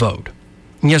out and vote,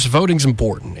 and yes, voting's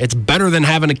important. It's better than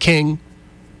having a king.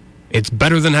 It's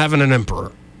better than having an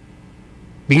emperor.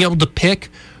 Being able to pick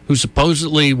who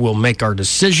supposedly will make our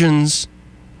decisions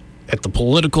at the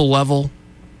political level,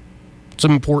 it's an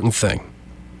important thing.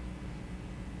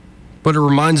 But it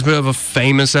reminds me of a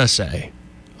famous essay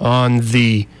on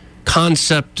the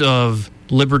concept of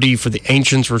liberty for the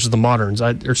ancients versus the moderns,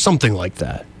 or something like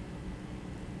that.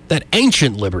 That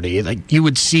ancient liberty that you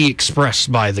would see expressed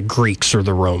by the Greeks or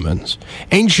the Romans.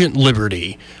 Ancient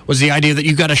liberty was the idea that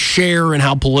you got to share in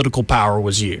how political power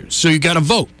was used. So you got to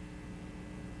vote.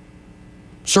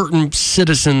 Certain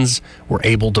citizens were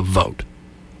able to vote.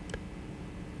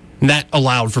 And that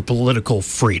allowed for political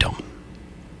freedom.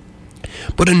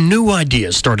 But a new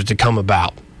idea started to come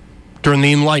about during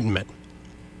the Enlightenment.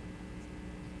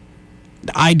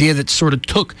 The idea that sort of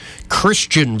took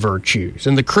Christian virtues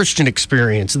and the Christian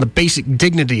experience and the basic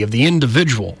dignity of the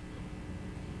individual,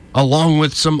 along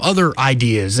with some other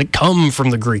ideas that come from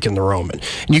the Greek and the Roman.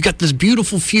 And you got this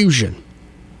beautiful fusion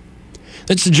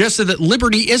that suggested that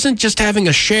liberty isn't just having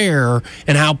a share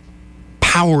in how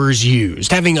power is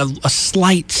used, having a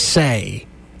slight say.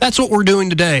 That's what we're doing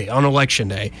today on Election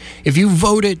Day. If you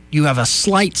voted, you have a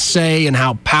slight say in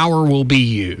how power will be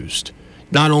used,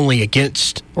 not only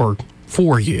against or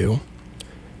for you,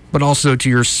 but also to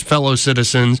your fellow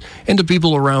citizens and to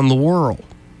people around the world.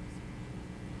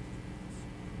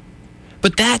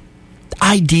 But that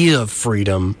idea of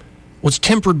freedom was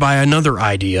tempered by another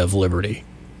idea of liberty,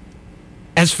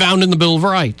 as found in the Bill of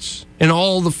Rights and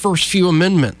all the first few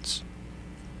amendments.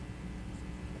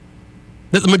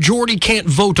 That the majority can't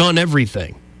vote on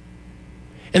everything.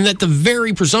 And that the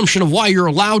very presumption of why you're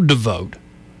allowed to vote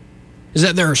is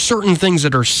that there are certain things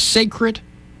that are sacred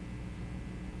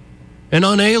and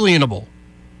unalienable,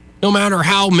 no matter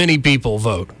how many people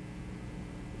vote.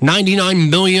 99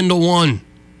 million to 1.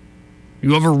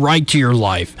 You have a right to your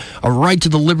life, a right to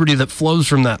the liberty that flows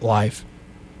from that life,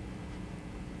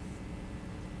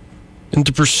 and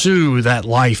to pursue that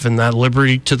life and that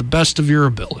liberty to the best of your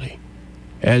ability,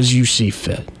 as you see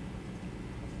fit.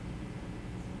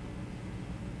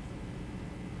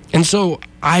 And so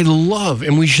I love,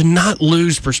 and we should not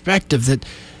lose perspective, that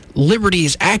liberty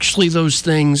is actually those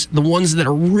things, the ones that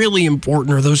are really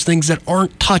important are those things that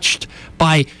aren't touched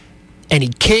by any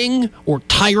king or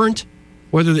tyrant,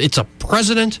 whether it's a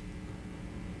president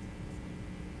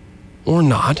or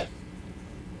not.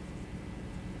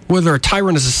 Whether a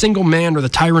tyrant is a single man or the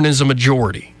tyrant is a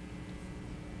majority.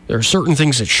 There are certain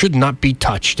things that should not be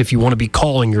touched if you want to be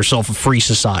calling yourself a free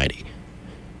society.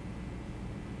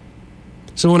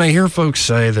 So when I hear folks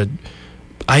say that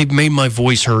I made my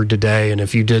voice heard today, and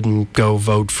if you didn't go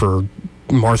vote for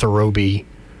Martha Roby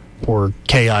or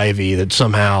Kay Ivey, that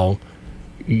somehow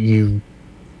you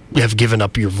have given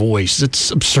up your voice,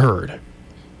 it's absurd.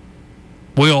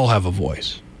 We all have a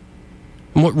voice.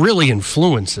 And what really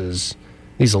influences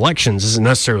these elections isn't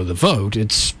necessarily the vote,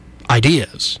 it's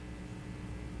ideas.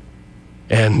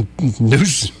 And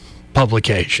news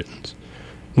publications,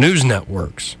 news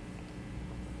networks.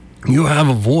 You have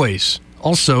a voice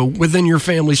also within your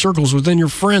family circles, within your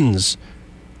friends.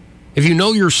 If you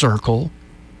know your circle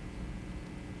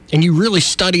and you really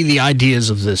study the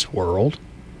ideas of this world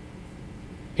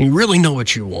and you really know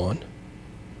what you want,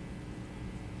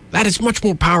 that is much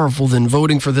more powerful than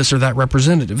voting for this or that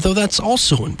representative, though that's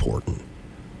also important.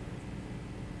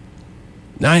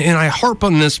 And I harp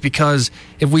on this because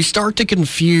if we start to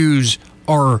confuse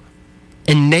our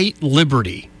innate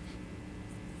liberty,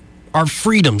 our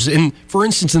freedoms, and for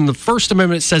instance, in the First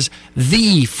Amendment, it says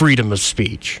the freedom of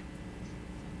speech.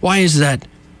 Why is that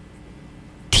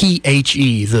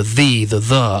THE,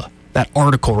 the, that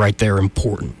article right there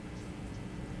important?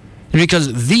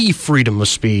 Because the freedom of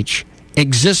speech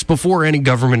exists before any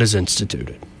government is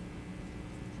instituted.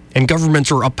 And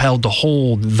governments are upheld to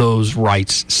hold those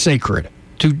rights sacred,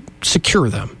 to secure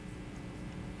them.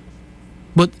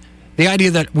 But the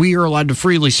idea that we are allowed to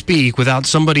freely speak without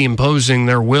somebody imposing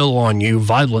their will on you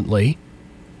violently,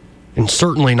 and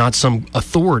certainly not some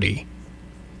authority,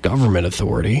 government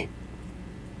authority.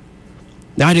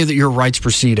 The idea that your rights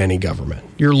precede any government.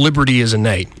 Your liberty is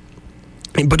innate.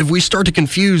 But if we start to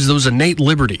confuse those innate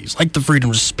liberties, like the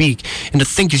freedom to speak and to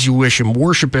think as you wish and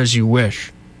worship as you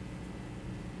wish,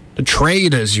 to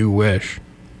trade as you wish,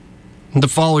 and to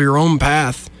follow your own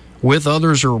path with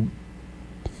others or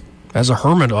as a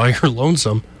hermit while you're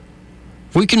lonesome,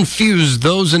 if we confuse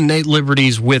those innate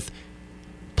liberties with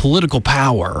political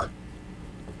power,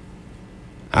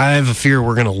 I have a fear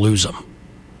we're going to lose them.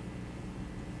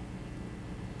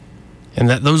 And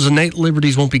that those innate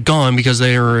liberties won't be gone because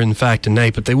they are in fact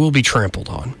innate, but they will be trampled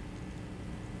on.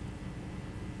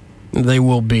 They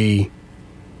will be,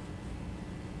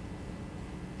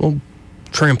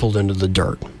 trampled into the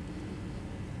dirt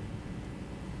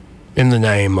in the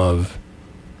name of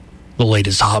the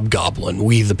latest hobgoblin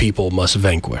we the people must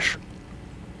vanquish.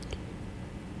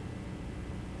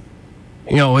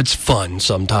 You know, it's fun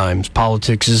sometimes.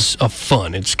 Politics is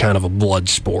fun. It's kind of a blood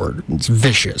sport. It's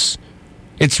vicious.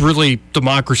 It's really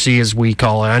democracy, as we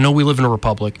call it. I know we live in a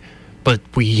republic, but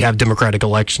we have democratic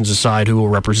elections to decide who will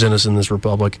represent us in this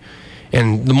republic.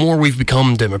 And the more we've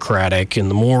become democratic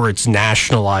and the more it's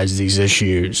nationalized these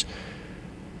issues,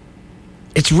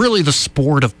 it's really the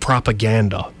sport of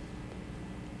propaganda,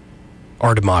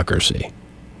 our democracy.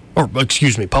 Or,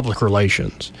 excuse me, public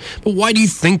relations. But why do you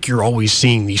think you're always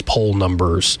seeing these poll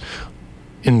numbers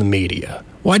in the media?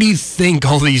 Why do you think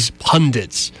all these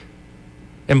pundits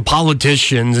and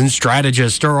politicians and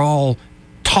strategists are all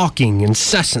talking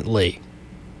incessantly,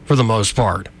 for the most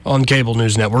part, on cable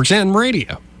news networks and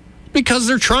radio? Because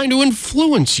they're trying to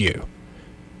influence you.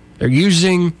 They're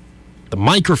using the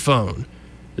microphone,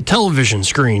 the television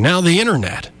screen, now the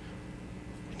internet,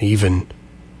 and even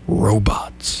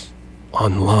robots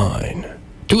online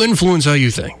to influence how you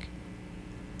think.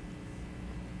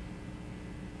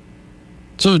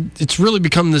 So it's really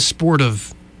become this sport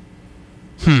of,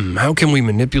 how can we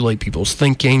manipulate people's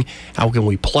thinking? How can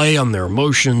we play on their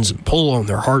emotions and pull on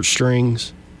their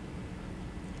heartstrings?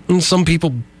 And some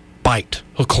people bite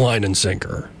hook, line, and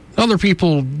sinker. Other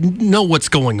people know what's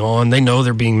going on. They know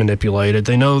they're being manipulated.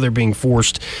 They know they're being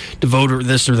forced to vote for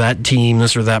this or that team,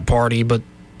 this or that party, but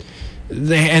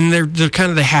they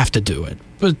have to do it,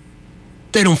 but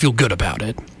they don't feel good about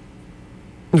it.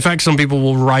 In fact, some people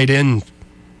will write in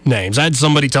names. I had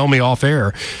somebody tell me off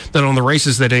air that on the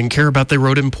races they didn't care about, they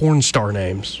wrote in porn star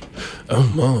names. Oh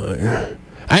my.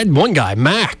 I had one guy,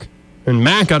 Mac. And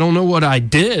Mac, I don't know what I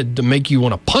did to make you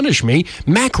want to punish me.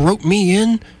 Mac wrote me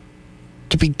in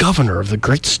to be governor of the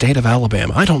great state of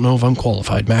Alabama. I don't know if I'm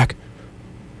qualified, Mac.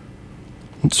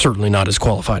 Certainly not as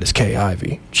qualified as Kay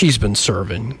Ivey. She's been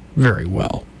serving very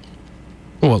well.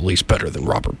 Well, at least better than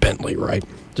Robert Bentley, right?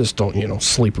 Just don't,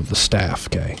 sleep with the staff,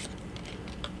 Kay.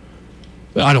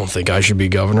 I don't think I should be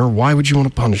governor. Why would you want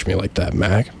to punish me like that,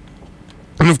 Mac?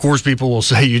 And of course, people will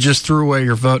say you just threw away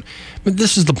your vote. But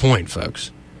this is the point,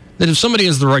 folks. That if somebody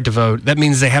has the right to vote, that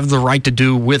means they have the right to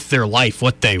do with their life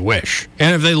what they wish.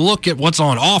 And if they look at what's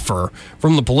on offer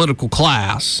from the political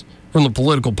class, from the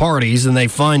political parties, and they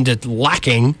find it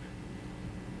lacking,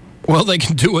 well, they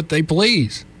can do what they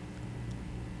please.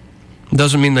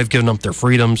 Doesn't mean they've given up their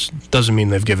freedoms. Doesn't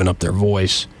mean they've given up their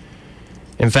voice.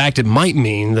 In fact, it might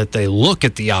mean that they look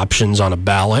at the options on a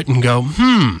ballot and go,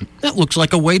 that looks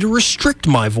like a way to restrict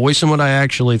my voice and what I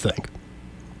actually think.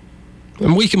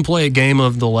 And we can play a game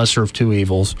of the lesser of two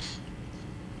evils,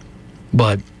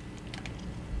 but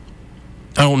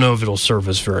I don't know if it'll serve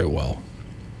us very well.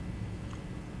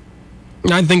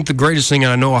 I think the greatest thing,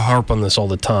 and I know I harp on this all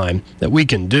the time, that we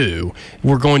can do,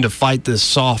 we're going to fight this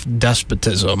soft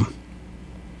despotism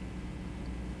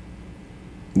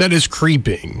that is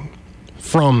creeping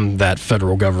from that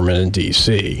federal government in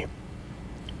D.C.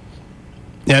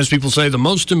 As people say, the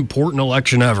most important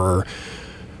election ever,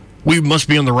 we must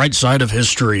be on the right side of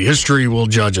history. History will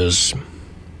judge us.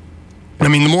 I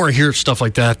mean, the more I hear stuff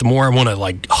like that, the more I want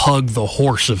to, hug the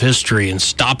horse of history and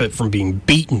stop it from being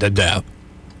beaten to death.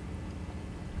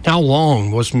 How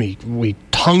long was we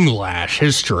tongue lash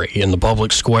history in the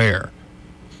public square,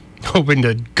 hoping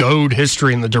to goad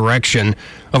history in the direction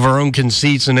of our own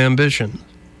conceits and ambitions?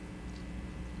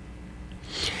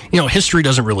 History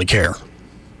doesn't really care.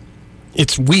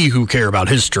 It's we who care about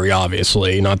history,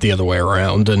 obviously, not the other way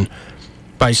around. And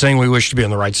by saying we wish to be on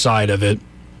the right side of it,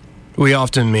 we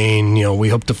often mean, we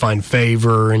hope to find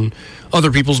favor in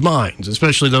other people's minds,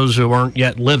 especially those who aren't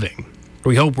yet living.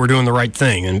 We hope we're doing the right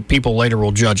thing, and people later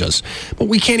will judge us. But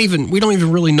we don't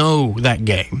even really know that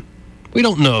game. We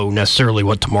don't know necessarily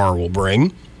what tomorrow will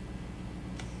bring.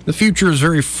 The future is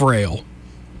very fragile.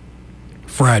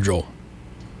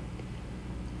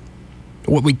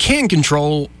 What we can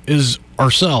control is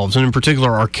ourselves, and in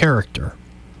particular our character.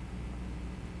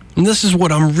 And this is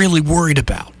what I'm really worried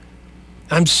about.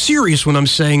 I'm serious when I'm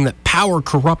saying that power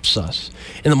corrupts us.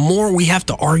 And the more we have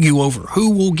to argue over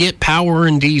who will get power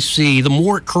in D.C., the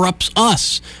more it corrupts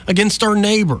us against our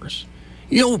neighbors.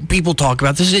 You know, people talk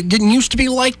about this. It didn't used to be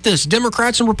like this.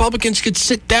 Democrats and Republicans could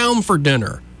sit down for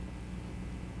dinner,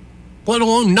 let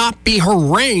alone not be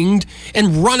harangued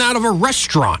and run out of a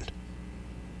restaurant.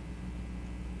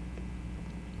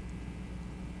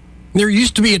 There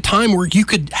used to be a time where you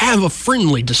could have a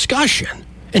friendly discussion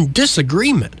and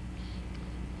disagreement,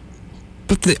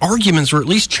 but the arguments were at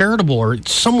least charitable or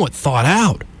somewhat thought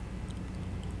out.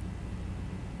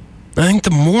 I think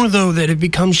the more, though, that it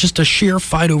becomes just a sheer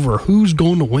fight over who's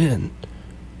going to win.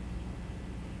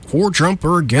 For Trump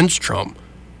or against Trump.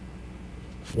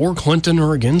 For Clinton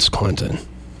or against Clinton.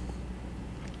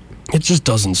 It just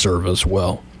doesn't serve us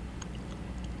well.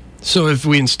 So if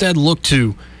we instead look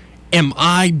to, am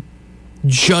I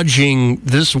judging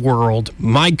this world,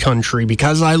 my country,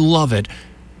 because I love it,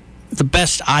 the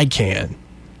best I can,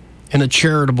 in a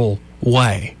charitable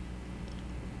way?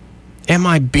 Am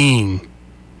I being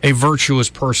a virtuous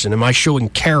person? Am I showing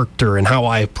character in how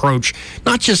I approach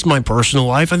not just my personal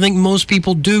life? I think most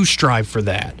people do strive for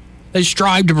that. They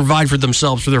strive to provide for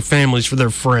themselves, for their families, for their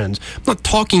friends. I'm not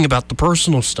talking about the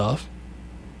personal stuff.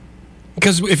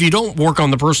 Because if you don't work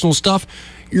on the personal stuff,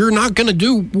 you're not going to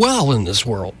do well in this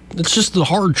world. It's just the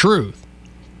hard truth.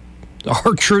 The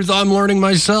hard truth I'm learning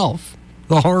myself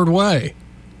the hard way.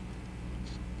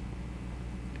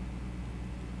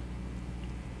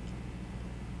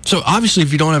 So obviously,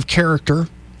 if you don't have character,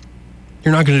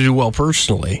 you're not going to do well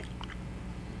personally.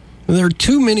 There are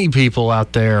too many people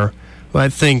out there who I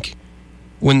think,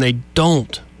 when they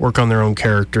don't work on their own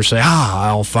character, say,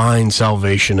 I'll find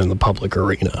salvation in the public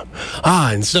arena.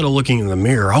 Instead of looking in the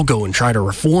mirror, I'll go and try to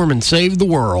reform and save the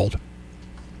world.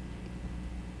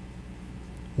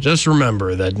 Just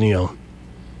remember that,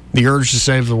 the urge to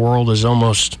save the world is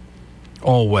almost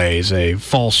always a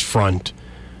false front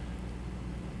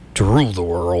to rule the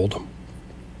world.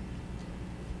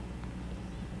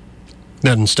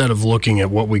 That instead of looking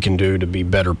at what we can do to be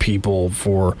better people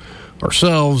for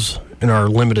ourselves in our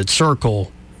limited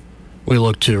circle, we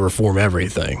look to reform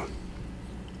everything.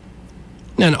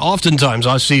 And oftentimes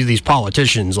I see these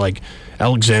politicians like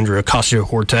Alexandria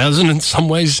Ocasio-Cortez, and in some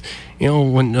ways,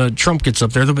 when Trump gets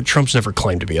up there, but Trump's never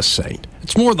claimed to be a saint.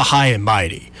 It's more the high and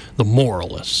mighty, the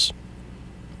moralists.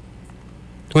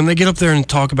 When they get up there and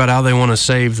talk about how they want to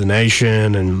save the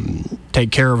nation and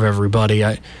take care of everybody,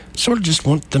 I sort of just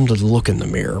want them to look in the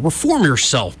mirror. Reform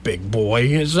yourself, big boy.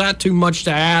 Is that too much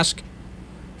to ask?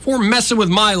 Before messing with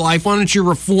my life, why don't you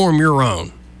reform your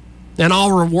own? And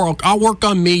I'll work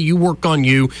on me, you work on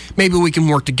you. Maybe we can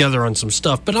work together on some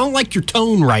stuff. But I don't like your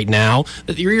tone right now,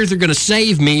 that you're either going to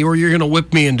save me or you're going to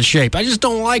whip me into shape. I just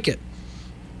don't like it.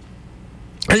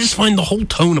 I just find the whole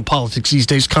tone of politics these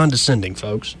days condescending,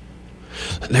 folks.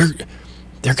 They're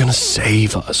going to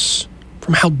save us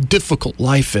from how difficult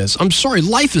life is. I'm sorry,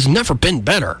 life has never been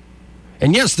better.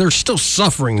 And yes, there's still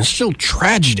suffering, there's still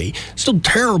tragedy, still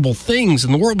terrible things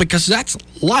in the world, because that's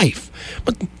life.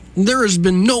 But there has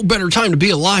been no better time to be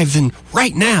alive than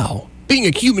right now. Being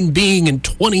a human being in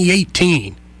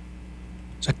 2018.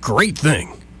 It's a great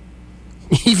thing.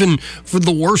 Even for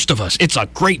the worst of us, it's a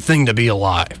great thing to be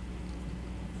alive.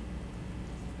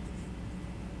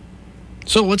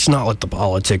 So let's not let the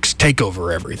politics take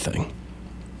over everything.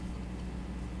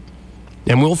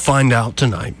 And we'll find out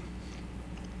tonight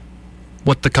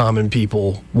what the common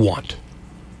people want.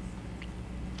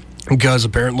 Because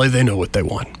apparently they know what they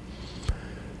want.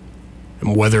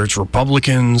 And whether it's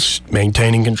Republicans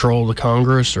maintaining control of the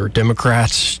Congress or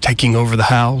Democrats taking over the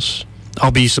House,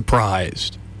 I'll be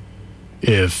surprised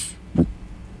if...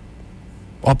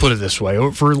 I'll put it this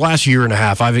way. For the last year and a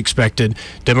half, I've expected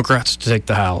Democrats to take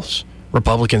the House,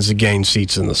 Republicans to gain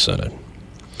seats in the Senate.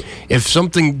 If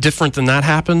something different than that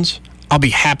happens, I'll be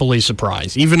happily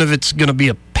surprised, even if it's going to be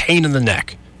a pain in the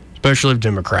neck, especially if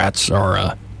Democrats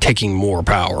are taking more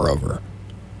power over.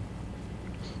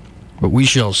 But we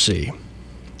shall see.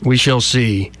 We shall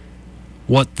see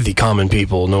what the common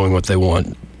people, knowing what they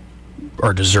want,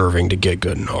 are deserving to get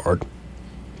good and hard.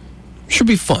 Should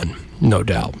be fun, no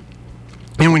doubt.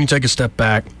 And when you take a step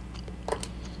back,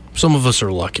 some of us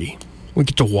are lucky. We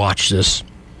get to watch this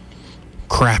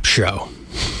crap show.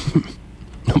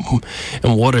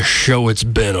 And what a show it's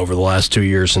been over the last 2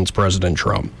 years since President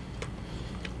Trump.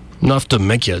 Enough to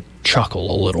make you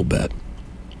chuckle a little bit.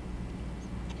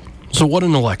 So what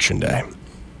an election day.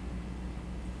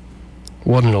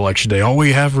 What an election day. All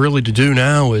we have really to do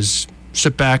now is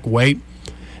sit back, wait,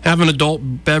 have an adult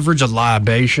beverage, a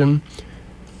libation,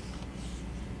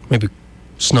 Maybe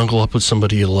snuggle up with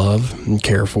somebody you love and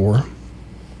care for.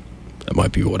 That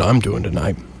might be what I'm doing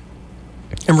tonight.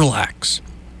 And relax.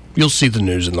 You'll see the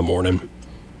news in the morning.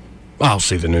 I'll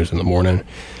see the news in the morning.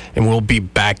 And we'll be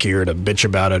back here to bitch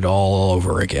about it all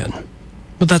over again.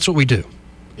 But that's what we do.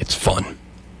 It's fun.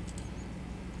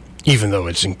 Even though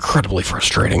it's incredibly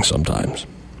frustrating sometimes.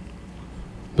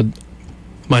 But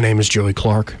my name is Joey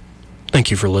Clark.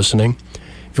 Thank you for listening.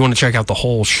 If you want to check out the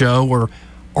whole show or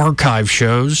archive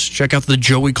shows, check out the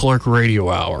Joey Clark Radio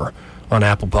Hour on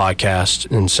Apple Podcasts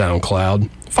and SoundCloud.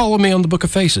 Follow me on the Book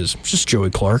of Faces. It's just Joey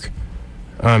Clark.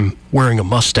 I'm wearing a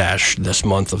mustache this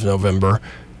month of November.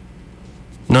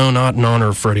 No, not in honor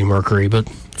of Freddie Mercury, but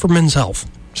for men's health.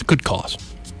 It's a good cause.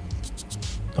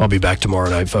 I'll be back tomorrow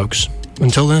night, folks.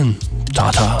 Until then,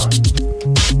 ta-ta.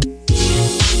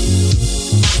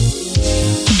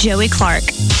 Joey Clark.